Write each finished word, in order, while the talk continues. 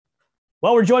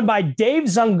Well, we're joined by Dave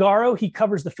Zangaro. He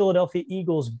covers the Philadelphia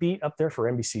Eagles beat up there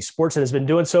for NBC Sports and has been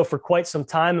doing so for quite some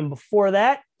time. And before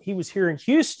that, he was here in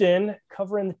Houston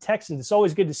covering the Texans. It's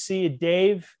always good to see you,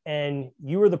 Dave. And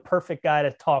you were the perfect guy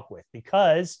to talk with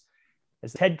because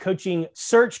as the head coaching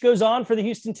search goes on for the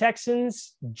Houston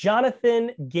Texans,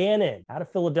 Jonathan Gannon out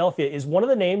of Philadelphia is one of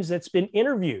the names that's been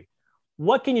interviewed.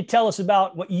 What can you tell us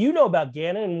about what you know about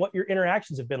Gannon and what your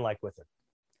interactions have been like with him?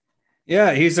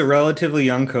 Yeah, he's a relatively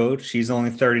young coach. He's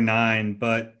only 39,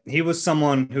 but he was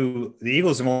someone who the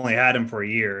Eagles have only had him for a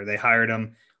year. They hired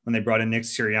him when they brought in Nick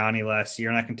Sirianni last year.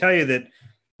 And I can tell you that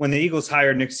when the Eagles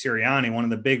hired Nick Sirianni, one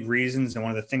of the big reasons and one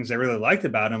of the things I really liked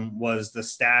about him was the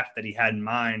staff that he had in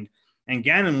mind. And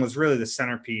Gannon was really the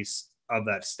centerpiece of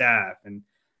that staff. And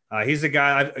he's a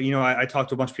guy, I talked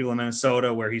to a bunch of people in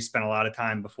Minnesota where he spent a lot of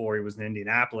time before he was in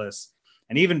Indianapolis.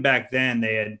 And even back then,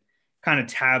 they had kind of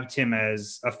tabbed him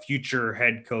as a future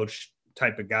head coach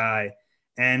type of guy.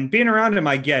 And being around him,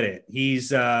 I get it.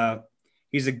 He's a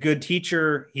good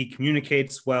teacher. He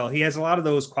communicates well. He has a lot of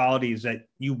those qualities that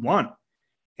you want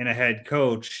in a head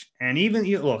coach. And even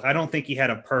look, I don't think he had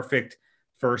a perfect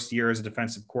first year as a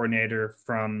defensive coordinator.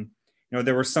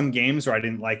 There were some games where I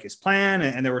didn't like his plan,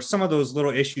 and there were some of those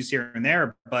little issues here and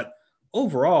there. But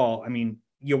overall, I mean,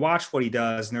 you watch what he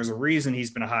does, and there's a reason he's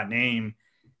been a hot name.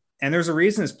 And there's a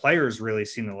reason his players really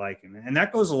seem to like him. And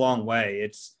that goes a long way.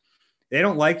 They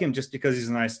don't like him just because he's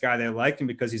a nice guy. They like him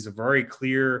because he's a very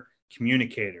clear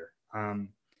communicator.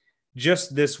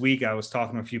 Just this week, I was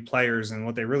talking to a few players, and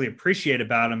what they really appreciate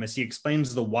about him is he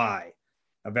explains the why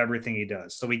of everything he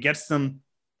does. So he gets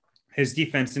his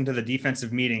defense into the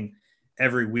defensive meeting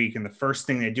every week. And the first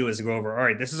thing they do is go over, all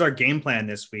right, this is our game plan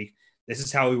this week. This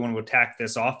is how we want to attack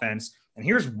this offense. And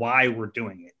here's why we're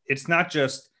doing it. It's not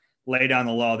just lay down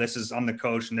the law. I'm the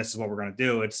coach and this is what we're going to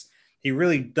do. He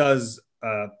really does.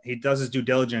 He does his due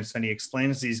diligence and he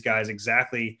explains to these guys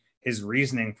exactly his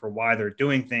reasoning for why they're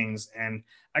doing things. And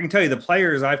I can tell you the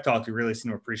players I've talked to really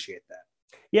seem to appreciate that.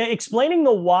 Yeah, explaining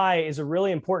the why is a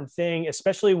really important thing,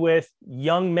 especially with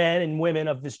young men and women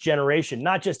of this generation,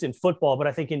 not just in football, but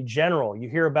I think in general. You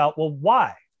hear about, well,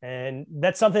 why? And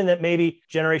that's something that maybe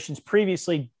generations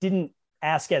previously didn't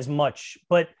ask as much.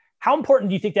 But how important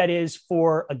do you think that is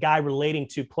for a guy relating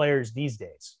to players these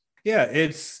days? Yeah,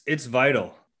 it's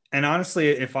vital. And honestly,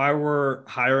 if I were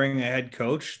hiring a head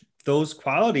coach, those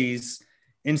qualities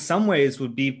in some ways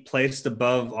would be placed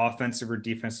above offensive or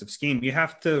defensive scheme. You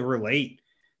have to relate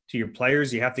to your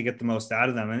players. You have to get the most out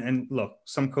of them. And look,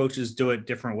 some coaches do it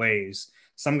different ways.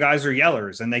 Some guys are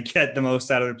yellers and they get the most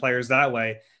out of their players that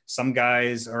way. Some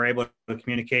guys are able to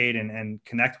communicate and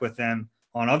connect with them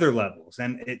on other levels.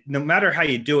 And no matter how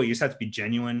you do it, you just have to be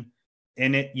genuine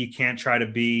in it. You can't try to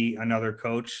be another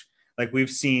coach. Like we've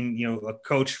seen, a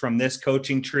coach from this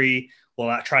coaching tree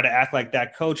will try to act like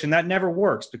that coach. And that never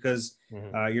works because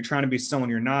you're trying to be someone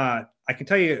you're not. I can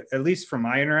tell you, at least from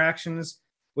my interactions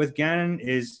with Gannon,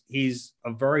 he's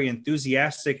a very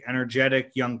enthusiastic,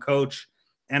 energetic young coach.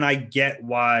 And I get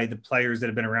why the players that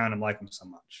have been around him like him so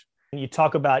much. You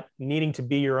talk about needing to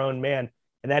be your own man,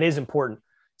 and that is important.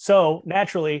 So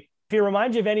naturally, if it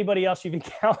reminds you of anybody else you've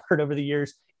encountered over the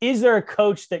years, is there a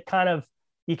coach that kind of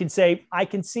you can say, I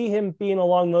can see him being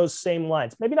along those same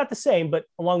lines? Maybe not the same, but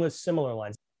along those similar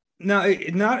lines. No,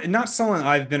 not someone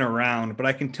I've been around, but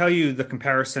I can tell you the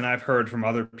comparison I've heard from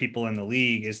other people in the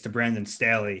league is to Brandon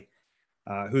Staley,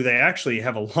 who they actually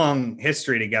have a long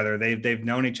history together. They've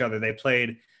known each other. They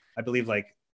played, I believe,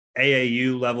 like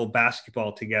AAU level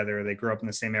basketball together. They grew up in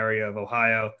the same area of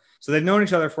Ohio. So they've known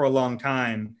each other for a long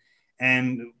time.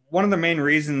 And one of the main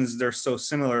reasons they're so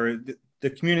similar, the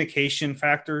communication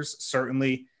factors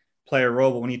certainly play a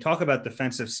role. But when you talk about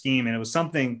defensive scheme, and it was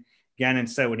something Gannon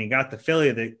said when he got to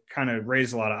Philly that kind of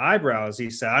raised a lot of eyebrows, he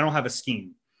said, I don't have a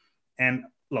scheme. And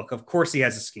look, of course he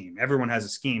has a scheme. Everyone has a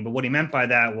scheme. But what he meant by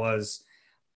that was,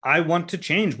 I want to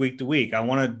change week to week. I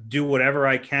want to do whatever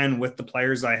I can with the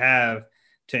players I have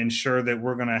to ensure that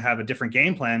we're going to have a different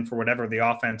game plan for whatever the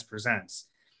offense presents.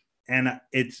 And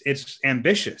it's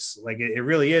ambitious. Like it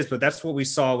really is. But that's what we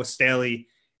saw with Staley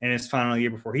in his final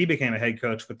year before he became a head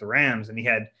coach with the Rams. And he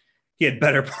had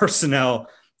better personnel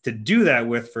to do that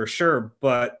with for sure.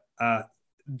 But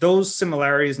those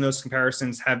similarities and those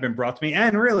comparisons have been brought to me.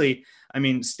 And really, I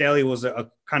mean, Staley was a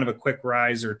kind of a quick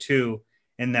rise or two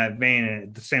in that vein.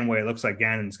 And the same way it looks like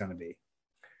Gannon's going to be.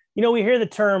 We hear the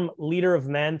term leader of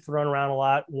men thrown around a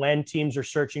lot when teams are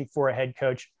searching for a head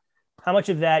coach. How much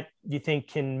of that do you think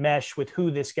can mesh with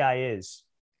who this guy is?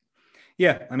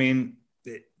 Yeah, I mean,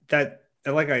 that,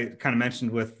 like I kind of mentioned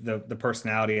with the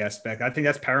personality aspect, I think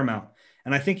that's paramount.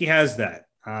 And I think he has that.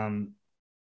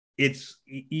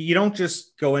 you don't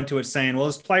just go into it saying, well,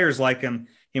 his players like him,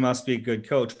 he must be a good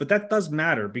coach. But that does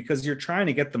matter because you're trying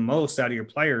to get the most out of your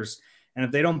players. And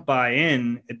if they don't buy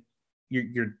in,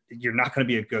 you're not going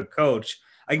to be a good coach.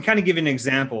 I can kind of give you an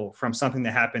example from something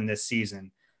that happened this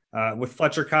season with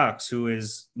Fletcher Cox, who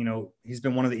is, he's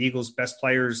been one of the Eagles' best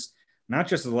players, not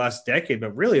just the last decade,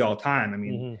 but really all time. I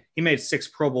mean, he made 6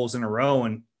 Pro Bowls in a row,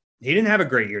 and he didn't have a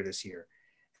great year this year.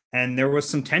 And there was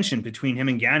some tension between him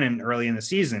and Gannon early in the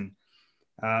season.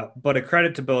 But a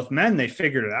credit to both men, they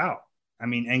figured it out. I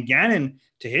mean, and Gannon,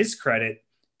 to his credit,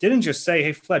 didn't just say,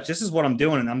 hey, Fletch, this is what I'm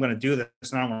doing, and I'm going to do this,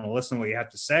 and I don't want to listen to what you have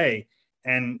to say.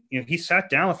 And, he sat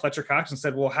down with Fletcher Cox and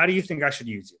said, well, how do you think I should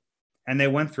use you? And they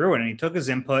went through it, and he took his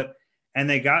input, and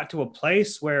they got to a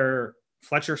place where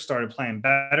Fletcher started playing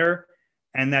better,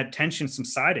 and that tension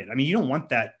subsided. I mean, you don't want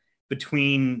that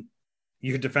between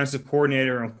your defensive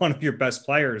coordinator and one of your best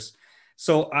players.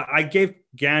 So I gave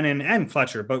Gannon and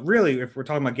Fletcher, but really, if we're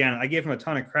talking about Gannon, I gave him a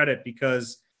ton of credit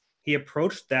because he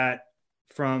approached that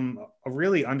from a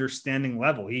really understanding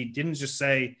level. He didn't just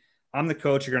say, I'm the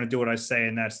coach, you're going to do what I say,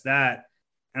 and that's that.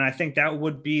 And I think that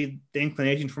would be the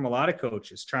inclination from a lot of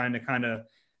coaches trying to kind of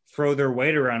throw their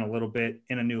weight around a little bit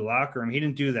in a new locker room. He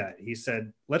didn't do that. He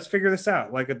said, let's figure this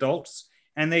out like adults.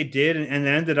 And they did, and it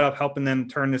ended up helping them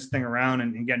turn this thing around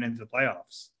and getting into the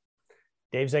playoffs.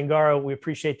 Dave Zangaro, we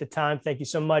appreciate the time. Thank you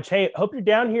so much. Hey, hope you're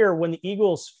down here when the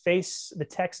Eagles face the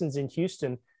Texans in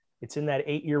Houston. It's in that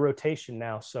 8-year rotation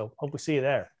now, so hope we see you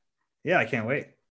there. Yeah, I can't wait.